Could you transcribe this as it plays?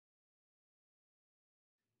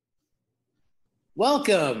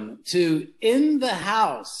Welcome to In the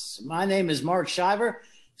House. My name is Mark Shiver.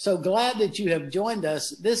 So glad that you have joined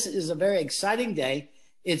us. This is a very exciting day.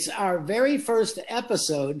 It's our very first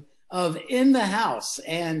episode of In the House.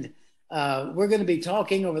 And we're going to be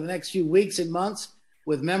talking over the next few weeks and months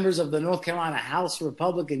with members of the North Carolina House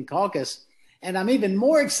Republican Caucus. And I'm even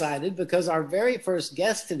more excited because our very first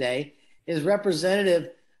guest today is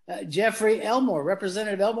Representative Jeffrey Elmore.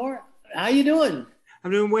 Representative Elmore, how you doing? I'm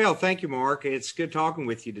doing well. Thank you, Mark. It's good talking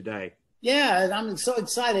with you today. Yeah, and I'm so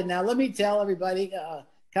excited. Now, let me tell everybody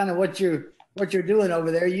kind of what you're doing over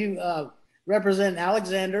there. You represent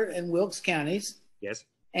Alexander and Wilkes counties. Yes.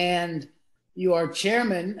 And you are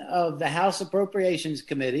chairman of the House Appropriations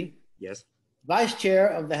Committee. Yes. Vice chair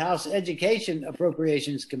of the House Education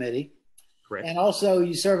Appropriations Committee. Correct. And also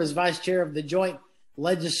you serve as vice chair of the Joint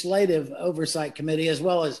Legislative Oversight Committee, as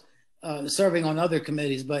well as serving on other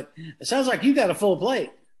committees. But it sounds like you got a full plate.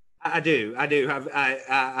 I do.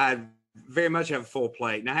 I very much have a full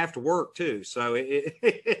plate, and I have to work too. So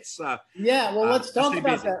it's yeah. Well, let's talk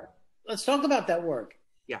about busy. that. Let's talk about that work.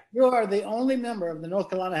 Yeah. You are the only member of the North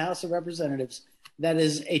Carolina House of Representatives that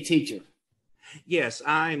is a teacher. Yes,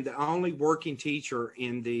 I'm the only working teacher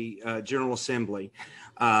in the General Assembly,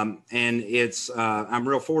 and it's I'm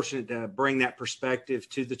real fortunate to bring that perspective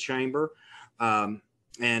to the chamber.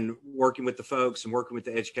 And working with the folks and working with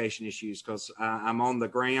the education issues, because I'm on the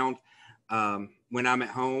ground when I'm at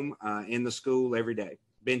home in the school every day.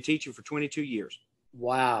 Been teaching for 22 years.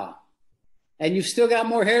 Wow. And you've still got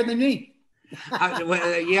more hair than me.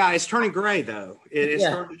 Yeah, it's turning gray, though. It's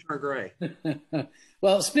starting to turn gray.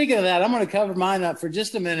 Well, speaking of that, I'm going to cover mine up for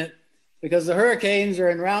just a minute because the Hurricanes are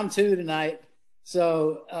in round 2 tonight.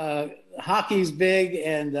 So hockey's big,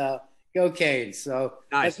 and go Canes. So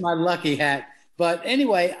nice. That's my lucky hat. But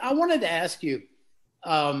anyway, I wanted to ask you,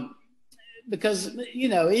 because, you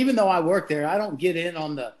know, even though I work there, I don't get in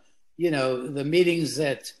on the, you know, the meetings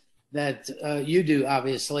that you do,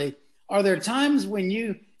 obviously. Are there times when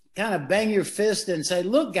you kind of bang your fist and say,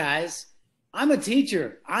 look, guys, I'm a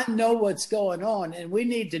teacher. I know what's going on, and we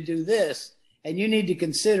need to do this, and you need to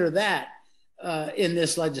consider that in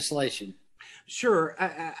this legislation? Sure.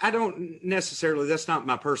 I don't necessarily, that's not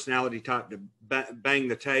my personality type to bang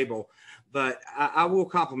the table. But I will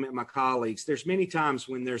compliment my colleagues. There's many times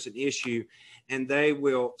when there's an issue and they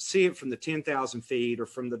will see it from the 10,000 feet or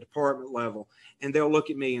from the department level, and they'll look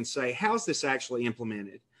at me and say, how's this actually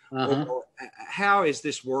implemented? Or how is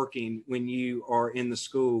this working when you are in the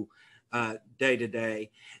school day to day?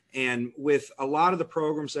 And with a lot of the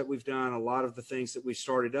programs that we've done, a lot of the things that we've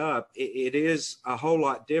started up, it is a whole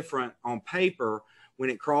lot different on paper when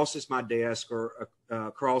it crosses my desk or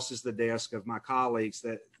crosses the desk of my colleagues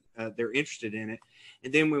that they're interested in it.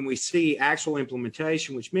 And then when we see actual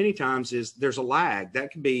implementation, which many times is there's a lag,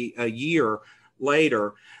 that can be a year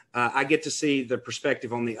later, I get to see the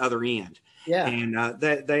perspective on the other end. Yeah. And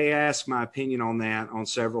that they ask my opinion on that, on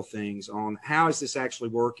several things, on how is this actually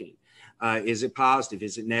working? Is it positive?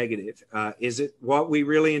 Is it negative? Is it what we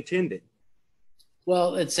really intended?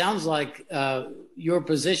 Well, it sounds like your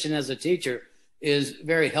position as a teacher is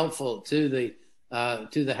very helpful to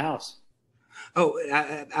the House. Oh,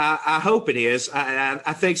 I hope it is.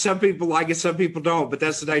 I think some people like it, some people don't, but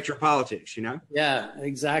that's the nature of politics, you know? Yeah,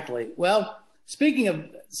 exactly. Well, speaking of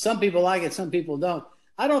some people like it, some people don't,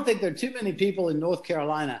 I don't think there are too many people in North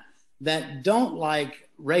Carolina that don't like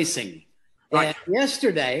racing. Right. And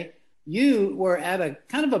yesterday, you were at a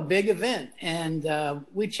kind of a big event, and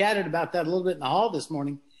we chatted about that a little bit in the hall this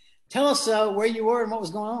morning. Tell us where you were and what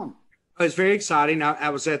was going on. It was very exciting. I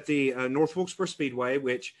was at the North Wilkesboro Speedway,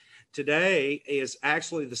 which today is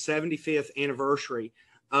actually the 75th anniversary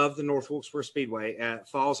of the North Wilkesboro Speedway. It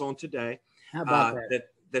falls on today. How about that?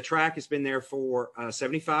 The track has been there for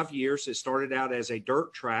 75 years. It started out as a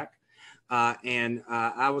dirt track. And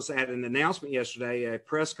I was at an announcement yesterday, a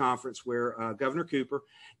press conference where Governor Cooper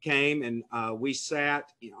came, and we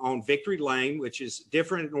sat on Victory Lane, which is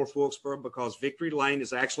different at North Wilkesboro because Victory Lane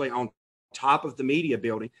is actually on top of the media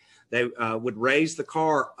building. They would raise the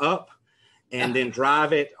car up and then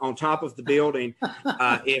drive it on top of the building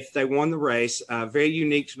if they won the race. Very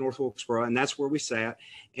unique to North Wilkesboro, and that's where we sat.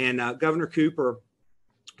 And Governor Cooper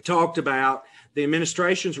talked about the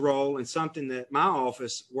administration's role in something that my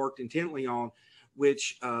office worked intently on,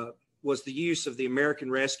 which was the use of the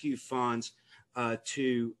American Rescue Funds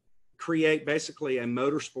to create basically a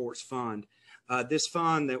motorsports fund. This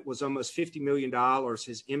fund that was almost $50 million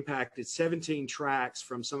has impacted 17 tracks,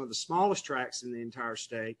 from some of the smallest tracks in the entire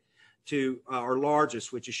state to our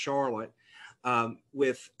largest, which is Charlotte,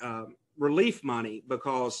 with relief money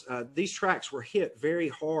because these tracks were hit very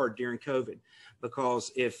hard during COVID.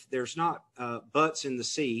 Because if there's not butts in the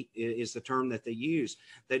seat, is the term that they use,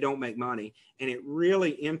 they don't make money. And it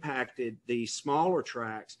really impacted the smaller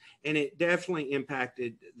tracks, and it definitely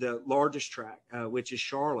impacted the largest track, which is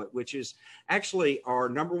Charlotte, which is actually our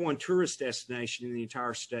 #1 tourist destination in the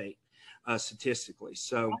entire state, statistically.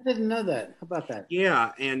 So I didn't know that. How about that?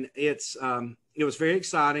 Yeah, and it was very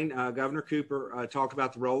exciting. Governor Cooper talked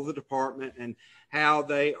about the role of the department and how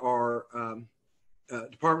they are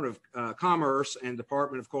Department of Commerce and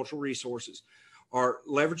Department of Cultural Resources are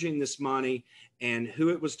leveraging this money and who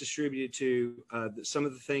it was distributed to, some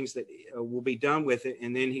of the things that will be done with it.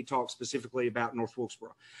 And then he talked specifically about North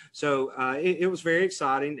Wilkesboro. So it was very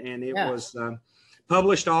exciting, and it was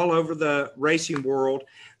published all over the racing world.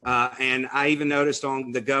 And I even noticed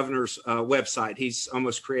on the governor's website, he's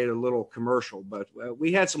almost created a little commercial, but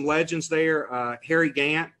we had some legends there. Harry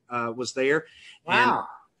Gant was there. Wow.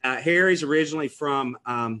 And Harry's originally from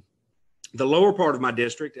the lower part of my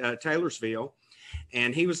district, Taylorsville,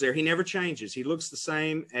 and he was there. He never changes. He looks the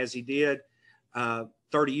same as he did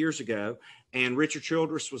 30 years ago. And Richard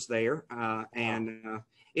Childress was there, and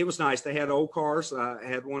it was nice. They had old cars. I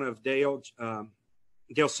had one of Dale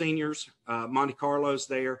Senior's Monte Carlos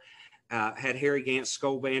there, had Harry Gant's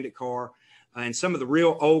Skull Bandit car, and some of the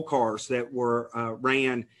real old cars that were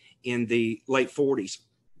ran in the late 40s.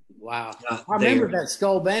 Wow. I remember that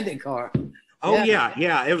Skull Bandit car. Oh,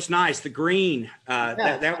 yeah. It was nice. The green,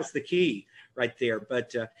 that was the key right there.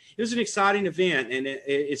 But it was an exciting event, and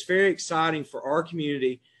it's very exciting for our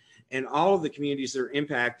community and all of the communities that are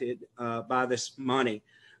impacted by this money.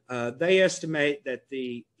 They estimate that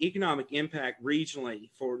the economic impact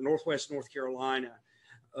regionally for Northwest North Carolina,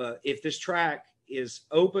 if this track is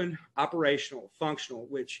open, operational, functional,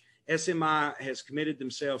 which SMI has committed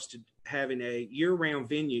themselves to having a year-round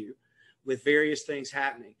venue with various things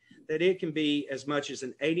happening, that it can be as much as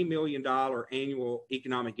an $80 million annual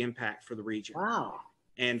economic impact for the region. Wow.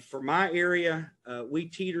 And for my area, we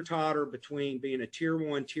teeter-totter between being a Tier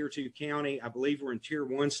 1, Tier 2 county. I believe we're in Tier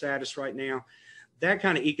 1 status right now. That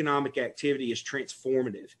kind of economic activity is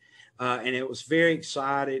transformative. And it was very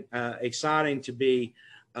exciting to be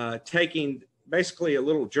taking basically a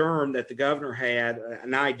little germ that the governor had,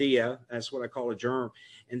 an idea, that's what I call a germ,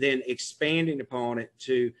 and then expanding upon it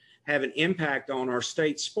to have an impact on our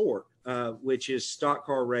state sport, which is stock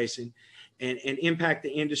car racing, and impact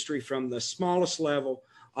the industry from the smallest level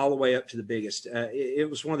all the way up to the biggest. It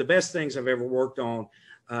was one of the best things I've ever worked on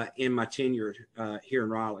in my tenure here in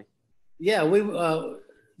Raleigh. Yeah,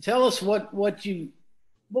 tell us what were you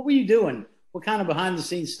doing? What kind of behind the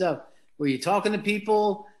scenes stuff? Were you talking to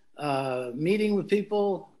people, meeting with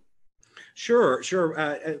people? Sure.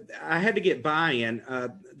 I had to get buy-in.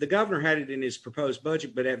 The governor had it in his proposed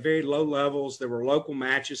budget, but at very low levels. There were local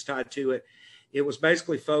matches tied to it. It was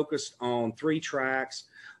basically focused on 3 tracks.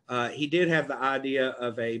 He did have the idea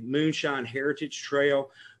of a Moonshine Heritage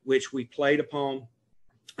Trail, which we played upon.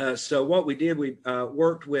 So what we did, we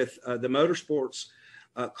worked with the Motorsports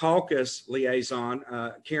Caucus liaison,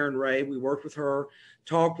 Karen Ray. We worked with her,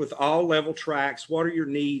 talked with all level tracks. What are your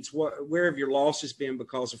needs? Where have your losses been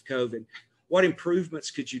because of COVID? What improvements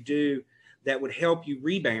could you do that would help you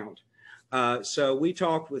rebound? So we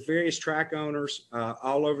talked with various track owners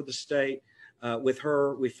all over the state. With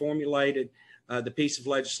her, we formulated the piece of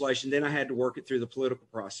legislation. Then I had to work it through the political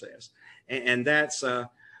process. And that's a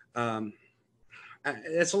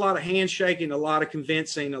lot of handshaking, a lot of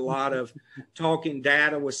convincing, a lot of talking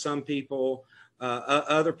data with some people,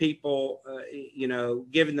 other people,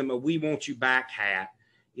 giving them a "we want you back" hat,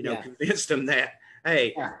 convinced them that,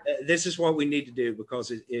 hey, this is what we need to do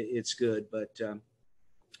because it's good. But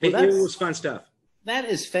it was fun stuff. That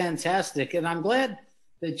is fantastic. And I'm glad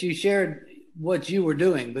that you shared what you were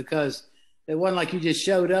doing, because it wasn't like you just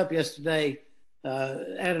showed up yesterday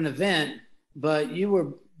at an event, but you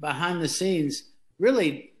were behind the scenes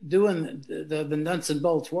really doing the nuts and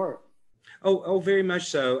bolts work. Oh, very much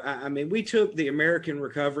so. I mean, we took the American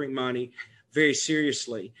Recovery money very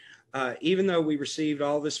seriously. Even though we received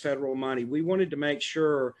all this federal money, we wanted to make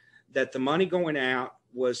sure that the money going out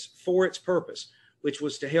was for its purpose, which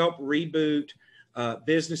was to help reboot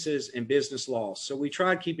businesses and business laws. So we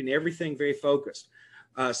tried keeping everything very focused.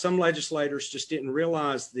 Some legislators just didn't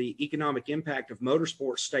realize the economic impact of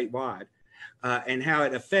motorsports statewide and how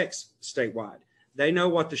it affects statewide. They know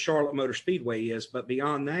what the Charlotte Motor Speedway is, but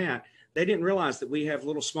beyond that, they didn't realize that we have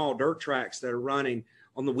little small dirt tracks that are running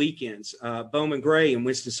on the weekends. Bowman Gray in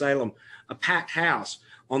Winston-Salem, a packed house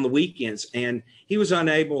on the weekends. And he was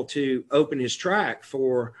unable to open his track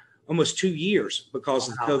for almost 2 years because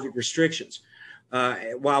of the COVID restrictions.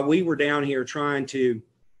 while we were down here trying to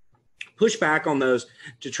push back on those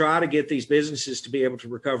to try to get these businesses to be able to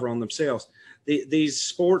recover on themselves. These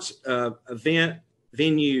sports event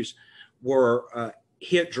venues were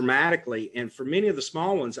hit dramatically. And for many of the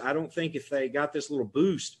small ones, I don't think if they got this little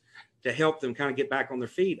boost to help them kind of get back on their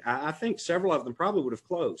feet, I think several of them probably would have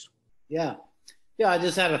closed. Yeah. Yeah, I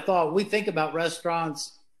just had a thought. We think about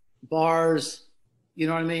restaurants, bars, you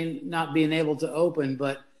know what I mean, not being able to open,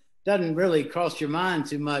 but doesn't really cross your mind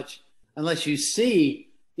too much unless you see,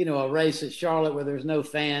 you know, a race at Charlotte where there's no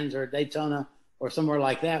fans, or Daytona or somewhere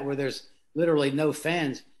like that where there's literally no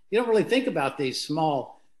fans. You don't really think about these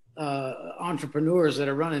small entrepreneurs that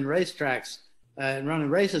are running racetracks and running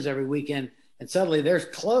races every weekend, and suddenly they're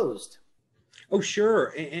closed. Oh,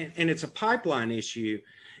 sure. And it's a pipeline issue.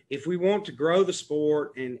 If we want to grow the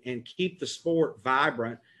sport and keep the sport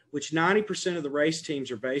vibrant, which 90% of the race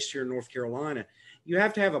teams are based here in North Carolina, you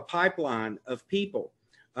have to have a pipeline of people,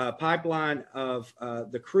 a pipeline of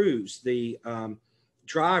the crews, the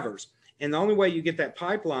drivers. And the only way you get that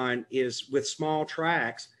pipeline is with small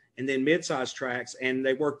tracks and then mid-sized tracks, and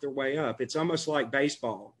they work their way up. It's almost like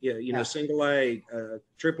baseball, you know, single A,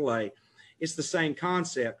 triple A. It's the same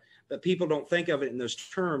concept, but people don't think of it in those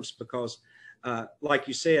terms because, like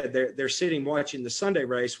you said, they're sitting watching the Sunday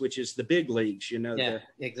race, which is the big leagues, you know,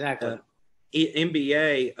 exactly.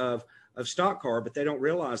 NBA of stock car, but they don't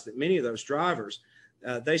realize that many of those drivers,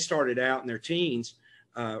 they started out in their teens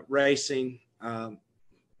racing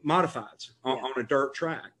modifieds on a dirt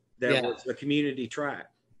track that was a community track.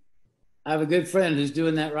 I have a good friend who's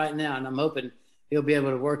doing that right now, and I'm hoping he'll be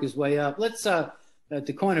able to work his way up. Let's, to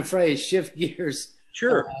coin a phrase, shift gears.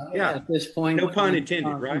 Sure. At this point. No pun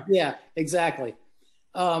intended, right? Yeah, exactly.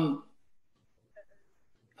 Part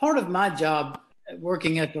of my job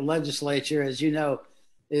working at the legislature, as you know,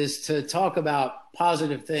 is to talk about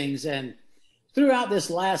positive things. And throughout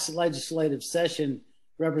this last legislative session,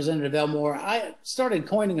 Representative Elmore, I started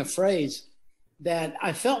coining a phrase that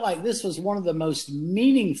I felt like this was one of the most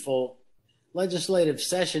meaningful legislative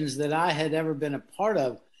sessions that I had ever been a part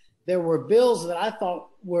of. There were bills that I thought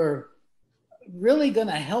were really going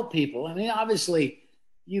to help people. I mean, obviously,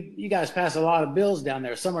 you guys pass a lot of bills down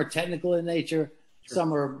there. Some are technical in nature. Sure.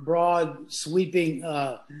 Some are broad, sweeping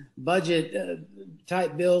budget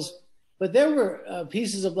type bills. But there were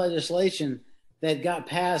pieces of legislation that got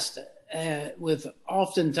passed with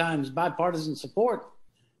oftentimes bipartisan support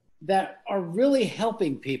that are really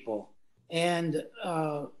helping people. And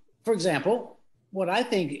for example, what I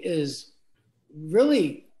think is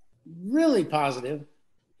really, really positive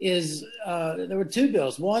is there were two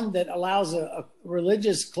bills. One that allows a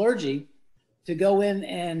religious clergy to go in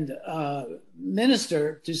and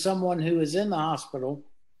minister to someone who is in the hospital.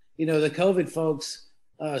 You know, the COVID folks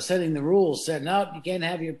setting the rules said, no, you can't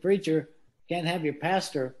have your preacher, can't have your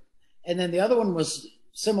pastor. And then the other one was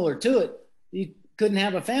similar to it. You couldn't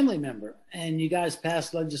have a family member, and you guys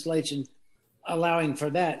passed legislation allowing for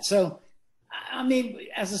that. So, I mean,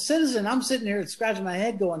 as a citizen, I'm sitting here scratching my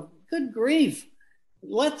head going, good grief,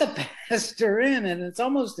 let the pastor in. And it's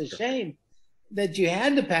almost a shame that you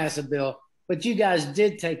had to pass a bill, but you guys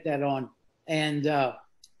did take that on. And I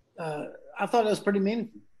thought it was pretty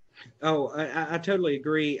meaningful. Oh, I totally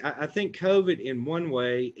agree. I think COVID in one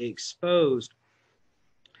way exposed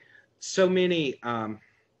so many,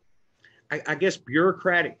 I guess,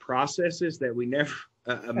 bureaucratic processes that we never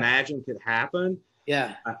imagined could happen.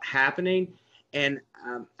 Happening. And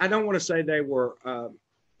I don't want to say they were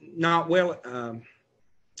not well,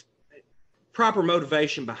 proper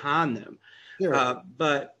motivation behind them. Sure.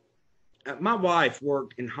 But my wife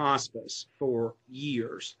worked in hospice for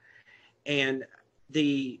years, and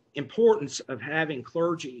the importance of having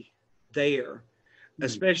clergy there,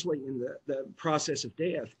 especially in the process of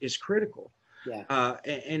death, is critical.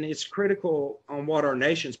 And it's critical on what our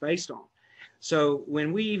nation's based on. So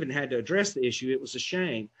when we even had to address the issue, it was a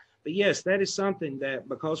shame. But yes, that is something that,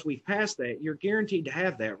 because we've passed that, you're guaranteed to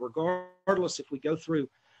have that, regardless if we go through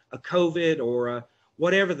a COVID or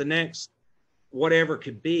whatever the next, whatever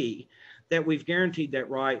could be, that we've guaranteed that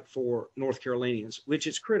right for North Carolinians, which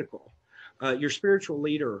is critical. Your spiritual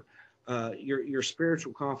leader, your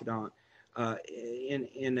spiritual confidant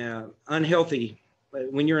in unhealthy,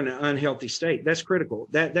 when you're in an unhealthy state, that's critical.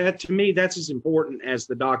 That to me, that's as important as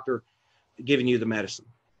the doctor giving you the medicine.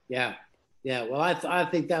 Yeah. Well, I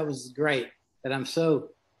think that was great, and I'm so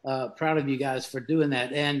proud of you guys for doing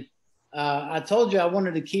that. And I told you I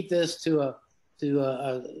wanted to keep this to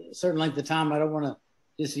a certain length of time. I don't want to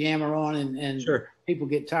just yammer on and sure. People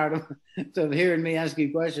get tired of hearing me ask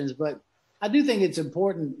you questions. But I do think it's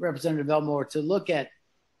important, Representative Elmore, to look at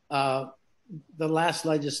the last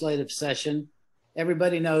legislative session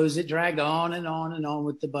everybody knows it dragged on and on and on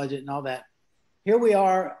with the budget and all that. Here we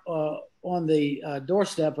are on the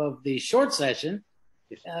doorstep of the short session.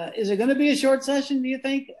 Is it going to be a short session, do you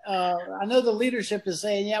think? I know the leadership is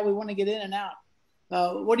saying, yeah, we want to get in and out.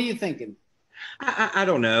 What are you thinking? I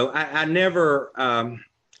don't know. I never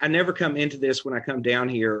come into this when I come down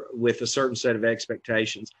here with a certain set of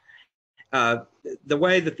expectations. The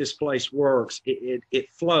way that this place works, it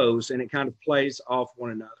flows and it kind of plays off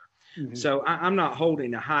one another. Mm-hmm. So I'm not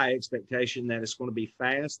holding a high expectation that it's going to be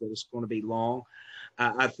fast, that it's going to be long.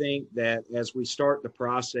 I think that as we start the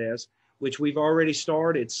process, which we've already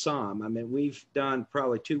started some, I mean, we've done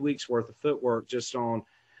probably 2 weeks worth of footwork just on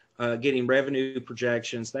getting revenue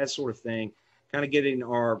projections, that sort of thing, kind of getting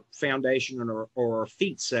our foundation or our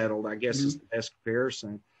feet settled, I guess, mm-hmm. is the best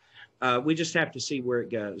comparison. We just have to see where it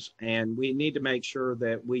goes. And we need to make sure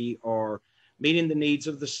that we are meeting the needs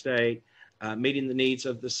of the state, meeting the needs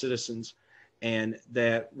of the citizens, and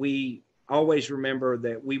that we always remember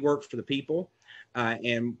that we work for the people,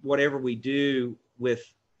 and whatever we do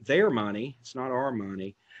with their money, it's not our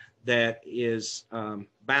money, that is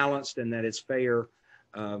balanced and that it's fair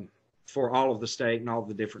for all of the state and all of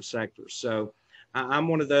the different sectors. So I'm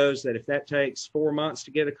one of those that if that takes 4 months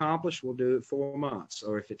to get accomplished, we'll do it 4 months.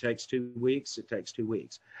 Or if it takes 2 weeks, it takes 2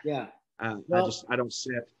 weeks. Yeah. Well, I don't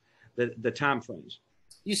set the time frames.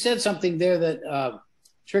 You said something there that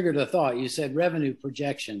triggered a thought. You said revenue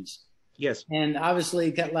projections. Yes. And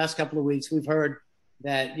obviously, the last couple of weeks, we've heard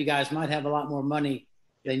that you guys might have a lot more money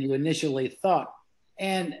than you initially thought.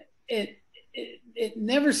 And it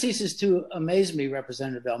never ceases to amaze me,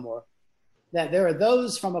 Representative Elmore, that there are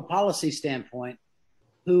those from a policy standpoint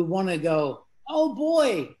who want to go, oh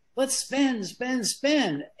boy, let's spend.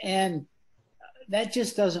 And that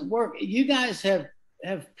just doesn't work. You guys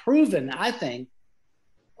have proven, I think,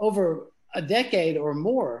 over a decade or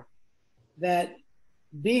more that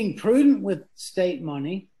being prudent with state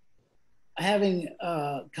money, having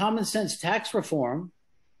common sense tax reform,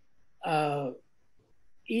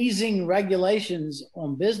 easing regulations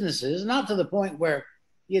on businesses, not to the point where,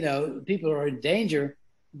 people are in danger,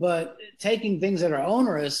 but taking things that are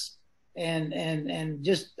onerous and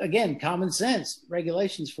just, again, common sense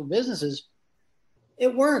regulations for businesses,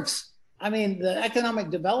 it works. I mean, the economic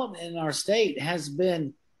development in our state has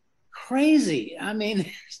been crazy. I mean,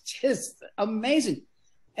 it's just amazing.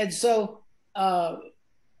 And so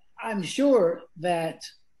I'm sure that,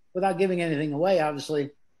 without giving anything away,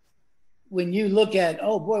 obviously, when you look at,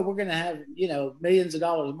 oh boy, we're going to have, millions of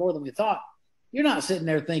dollars more than we thought, you're not sitting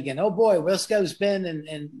there thinking, oh boy, let's go spend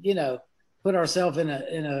and put ourselves in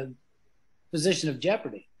a position of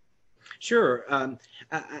jeopardy. Sure.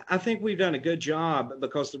 I think we've done a good job,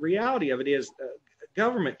 because the reality of it is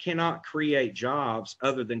government cannot create jobs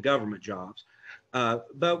other than government jobs,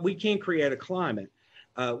 but we can create a climate.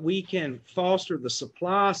 We can foster the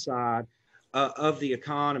supply side of the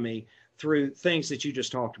economy through things that you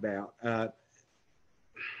just talked about.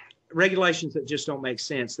 Regulations that just don't make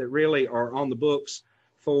sense, that really are on the books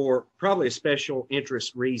for probably a special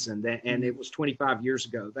interest reason, and it was 25 years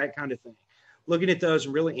ago, that kind of thing. Looking at those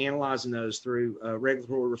and really analyzing those through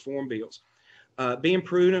regulatory reform bills. Being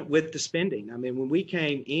prudent with the spending. I mean, when we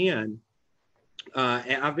came in,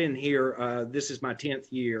 and I've been here, this is my 10th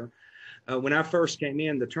year. When I first came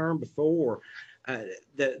in, the term before,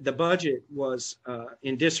 the budget was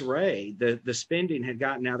in disarray. The spending had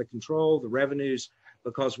gotten out of control. The revenues,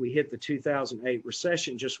 because we hit the 2008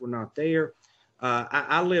 recession, just were not there.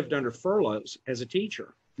 I lived under furloughs as a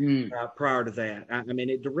teacher prior to that. I mean,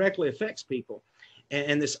 it directly affects people.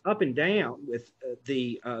 And this up and down with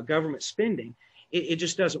the government spending, it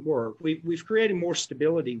just doesn't work. We've created more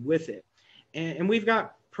stability with it. And we've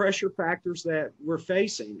got pressure factors that we're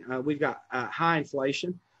facing. We've got high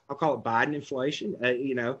inflation. I'll call it Biden inflation,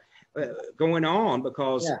 going on,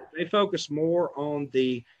 because they focus more on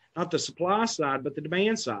not the supply side, but the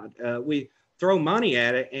demand side. We throw money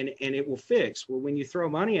at it and it will fix. Well, when you throw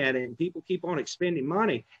money at it and people keep on expending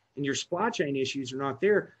money and your supply chain issues are not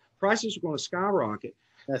there, prices are going to skyrocket.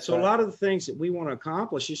 So a lot of the things that we want to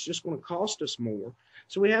accomplish is just going to cost us more.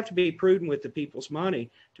 So we have to be prudent with the people's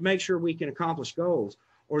money to make sure we can accomplish goals,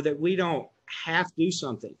 or that we don't have to do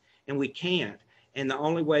something and we can't. And the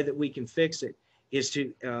only way that we can fix it is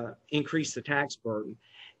to increase the tax burden.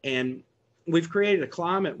 And we've created a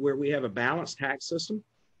climate where we have a balanced tax system.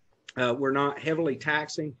 We're not heavily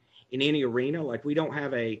taxing in any arena. Like, we don't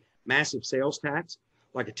have a massive sales tax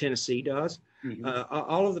like a Tennessee does. Mm-hmm.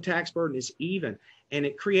 All of the tax burden is even, and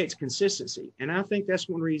it creates consistency. And I think that's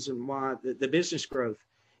one reason why the business growth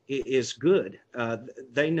is good.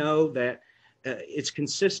 They know that it's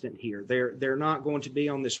consistent here. They're not going to be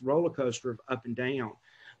on this roller coaster of up and down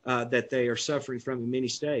that they are suffering from in many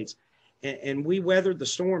states. And we weathered the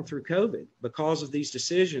storm through COVID because of these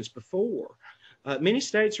decisions before. Many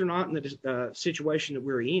states are not in the situation that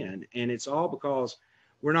we're in, and it's all because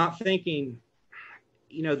we're not thinking,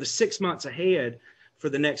 the 6 months ahead for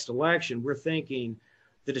the next election. We're thinking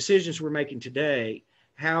the decisions we're making today,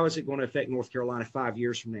 how is it going to affect North Carolina 5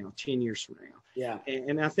 years from now, 10 years from now? Yeah.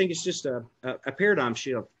 And I think it's just a paradigm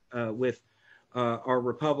shift with our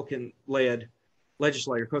Republican-led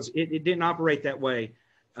legislature, because it didn't operate that way.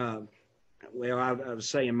 Well, I would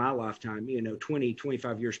say in my lifetime, 20,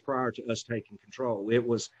 25 years prior to us taking control. It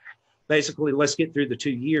was basically, let's get through the 2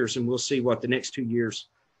 years and we'll see what the next 2 years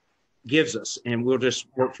gives us, and we'll just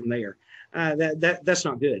work from there. That's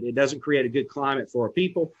not good. It doesn't create a good climate for our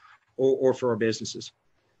people or for our businesses.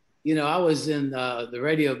 I was in the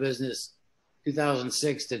radio business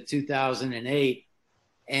 2006 to 2008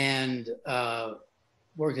 and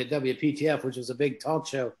worked at WPTF, which was a big talk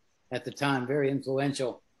show at the time, very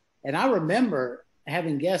influential. And I remember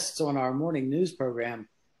having guests on our morning news program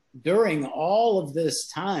during all of this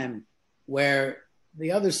time where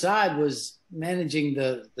the other side was managing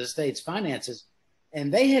the state's finances,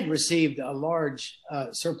 and they had received a large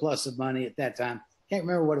surplus of money at that time. Can't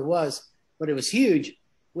remember what it was, but it was huge.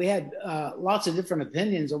 We had lots of different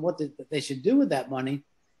opinions on what they should do with that money.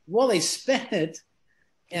 Well, they spent it,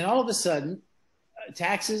 and all of a sudden,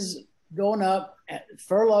 taxes going up,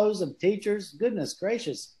 furloughs of teachers, goodness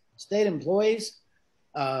gracious, state employees,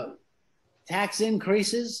 tax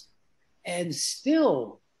increases, and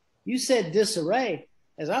still, you said disarray.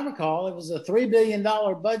 As I recall, it was a $3 billion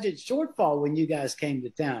budget shortfall when you guys came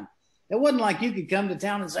to town. It wasn't like you could come to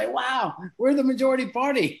town and say, wow, we're the majority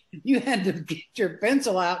party. You had to get your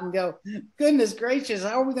pencil out and go, goodness gracious,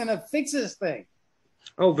 how are we going to fix this thing?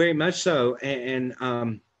 Oh, very much so.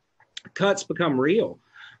 And cuts become real.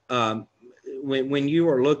 When you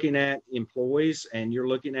are looking at employees and you're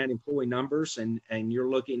looking at employee numbers and you're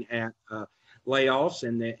looking at layoffs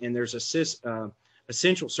and there's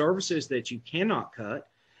essential services that you cannot cut,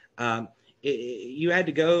 you had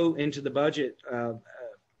to go into the budget,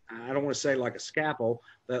 I don't want to say like a scalpel,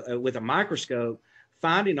 but with a microscope,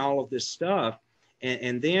 finding all of this stuff.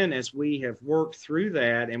 And then as we have worked through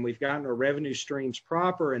that and we've gotten our revenue streams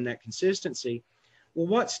proper and that consistency, well,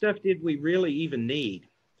 what stuff did we really even need?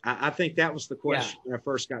 I think that was the question when I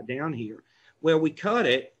first got down here. Well, we cut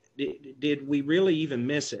it. Did we really even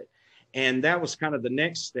miss it? And that was kind of the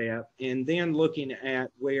next step. And then looking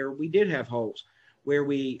at where we did have holes, where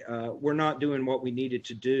we were not doing what we needed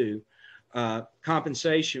to do.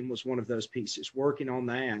 Compensation was one of those pieces, working on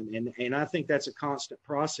that. And I think that's a constant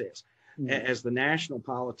process. Mm-hmm. As the national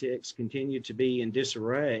politics continue to be in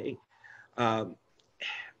disarray,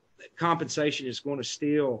 compensation is going to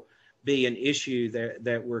still be an issue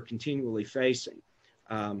that we're continually facing.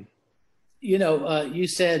 You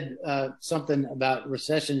said something about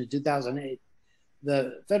recession in 2008.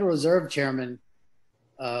 The Federal Reserve Chairman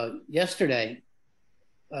yesterday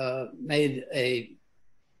made a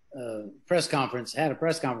press conference,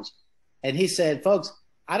 and he said, folks,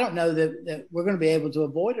 I don't know that we're going to be able to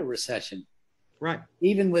avoid a recession. Right.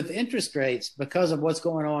 Even with interest rates, because of what's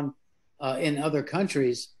going on in other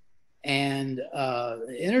countries and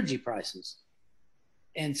energy prices.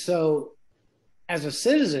 And so as a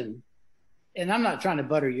citizen, and I'm not trying to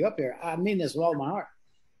butter you up here, I mean this with all my heart,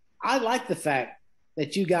 I like the fact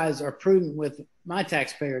that you guys are prudent with my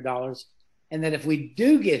taxpayer dollars, and that if we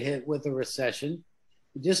do get hit with a recession,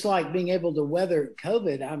 just like being able to weather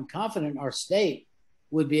COVID, I'm confident our state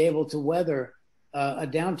would be able to weather a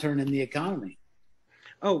downturn in the economy.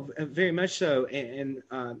 Oh, very much so. And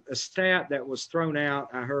a stat that was thrown out,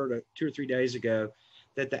 I heard 2 or 3 days ago,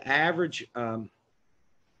 that the average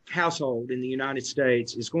household in the United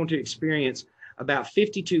States is going to experience about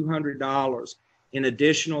 $5,200 in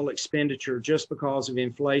additional expenditure just because of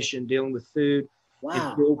inflation, dealing with food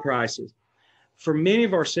and fuel prices. For many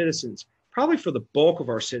of our citizens, probably for the bulk of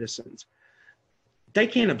our citizens, they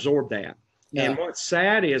can't absorb that. Yeah. And what's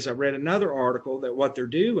sad is I read another article that what they're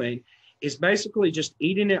doing is basically just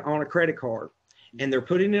eating it on a credit card, and they're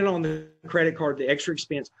putting it on the credit card, the extra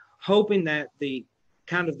expense, hoping that the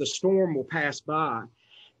storm will pass by.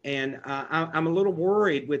 And I'm a little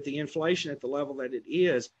worried with the inflation at the level that it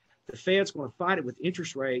is. The Fed's going to fight it with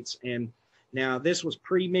interest rates. And now this was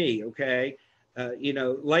pre-me, okay?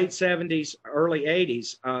 Late 70s, early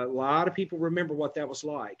 80s. A lot of people remember what that was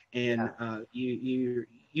like, and you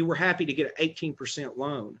were happy to get an 18%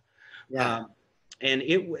 loan. Yeah.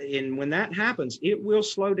 And when that happens, it will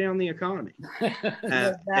slow down the economy.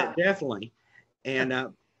 Definitely.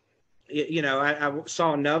 And I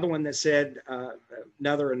saw another one that said,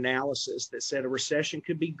 another analysis that said a recession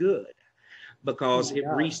could be good because it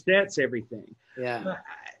resets everything. Yeah. But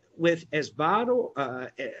with as volatile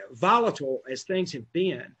as things have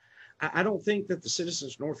been, I don't think that the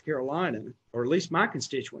citizens of North Carolina, or at least my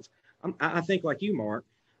constituents, I think like you, Mark,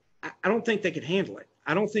 I don't think they could handle it.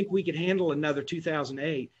 I don't think we could handle another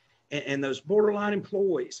 2008 and those borderline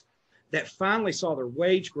employees that finally saw their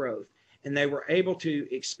wage growth and they were able to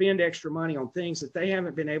expend extra money on things that they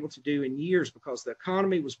haven't been able to do in years because the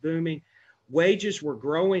economy was booming. Wages were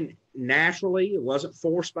growing naturally. It wasn't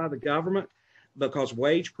forced by the government because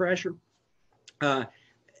wage pressure.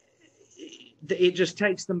 It just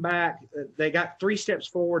takes them back. They got 3 steps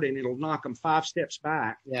forward and it'll knock them 5 steps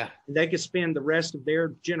back. Yeah. They could spend the rest of their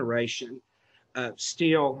generation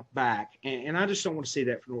still back. And I just don't want to see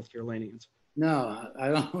that for North Carolinians. No, I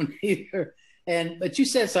don't either. But you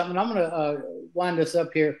said something. I'm going to wind us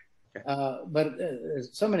up here. Okay. But there's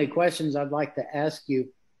so many questions I'd like to ask you.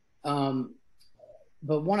 But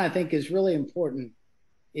one I think is really important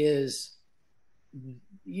is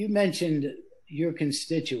you mentioned your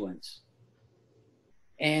constituents.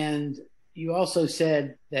 And you also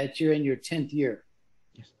said that you're in your 10th year.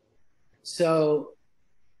 Yes. So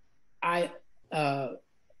I got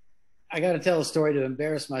to tell a story to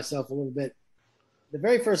embarrass myself a little bit. The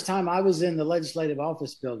very first time I was in the legislative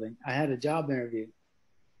office building, I had a job interview,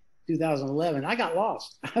 2011. I got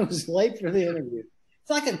lost. I was late for the interview. It's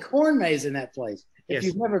like a corn maze in that place if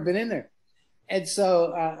you've never been in there. And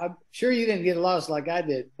so I'm sure you didn't get lost like I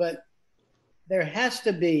did, but there has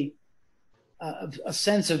to be a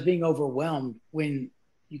sense of being overwhelmed when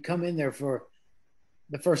you come in there for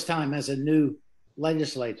the first time as a new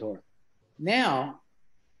legislator. Now,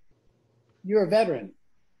 you're a veteran,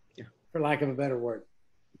 for lack of a better word,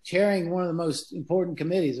 chairing one of the most important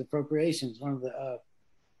committees, appropriations, one of the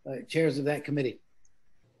chairs of that committee.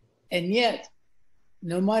 And yet,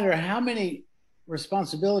 no matter how many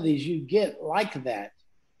responsibilities you get like that,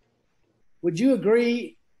 would you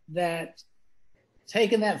agree that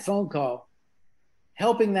taking that phone call,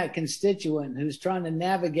 helping that constituent who's trying to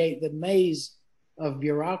navigate the maze of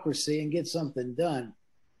bureaucracy and get something done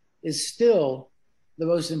is still the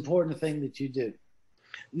most important thing that you do?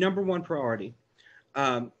 Number one priority.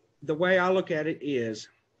 The way I look at it is,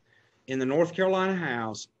 in the North Carolina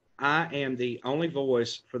House, I am the only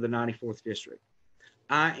voice for the 94th District.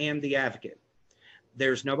 I am the advocate.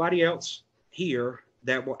 There's nobody else here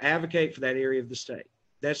that will advocate for that area of the state.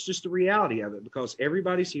 That's just the reality of it, because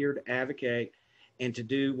everybody's here to advocate and to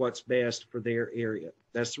do what's best for their area.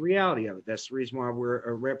 That's the reality of it. That's the reason why we're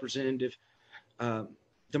a representative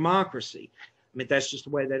democracy. I mean, that's just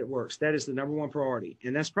the way that it works. That is the number one priority.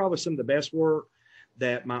 And that's probably some of the best work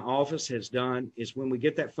that my office has done, is when we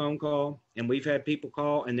get that phone call, and we've had people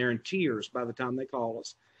call and they're in tears by the time they call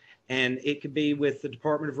us. And it could be with the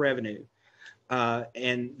Department of Revenue.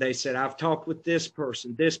 And they said, I've talked with this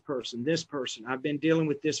person, this person, this person. I've been dealing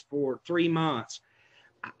with this for 3 months.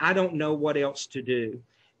 I don't know what else to do.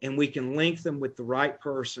 And we can link them with the right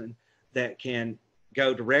person that can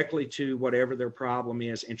go directly to whatever their problem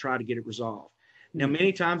is and try to get it resolved. Now,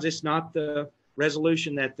 many times it's not the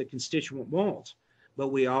resolution that the constituent wants, but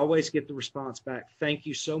we always get the response back, thank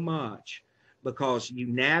you so much, because you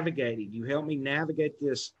navigated, you helped me navigate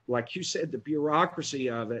this, like you said, the bureaucracy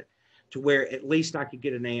of it, to where at least I could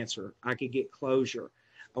get an answer, I could get closure,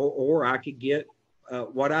 or I could get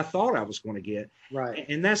what I thought I was going to get. Right.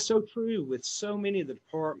 And that's so true with so many of the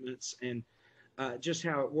departments and just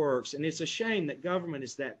how it works. And it's a shame that government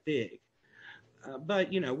is that big.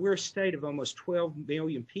 But, you know, we're a state of almost 12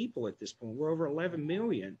 million people at this point. We're over 11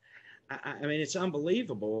 million. I mean, it's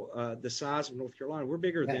unbelievable, the size of North Carolina. We're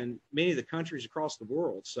bigger than many of the countries across the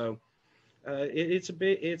world. So it's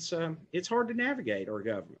hard to navigate our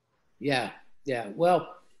government. Yeah.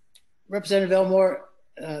 Well, Representative Elmore,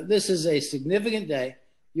 this is a significant day.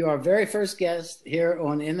 You are our very first guest here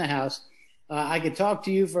on In the House. I could talk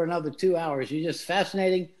to you for another 2 hours. You're just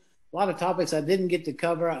fascinating. A lot of topics I didn't get to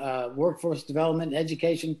cover, workforce development,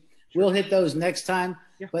 education. Sure. We'll hit those next time.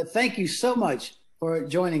 Yeah. But thank you so much for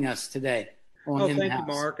joining us today on In the House. Thank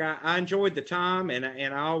you, Mark. I enjoyed the time, and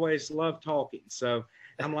I always love talking. So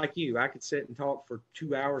I'm like you. I could sit and talk for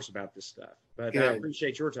 2 hours about this stuff. But I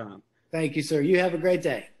appreciate your time. Thank you, sir. You have a great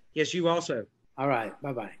day. Yes, you also. All right.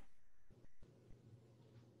 Bye-bye.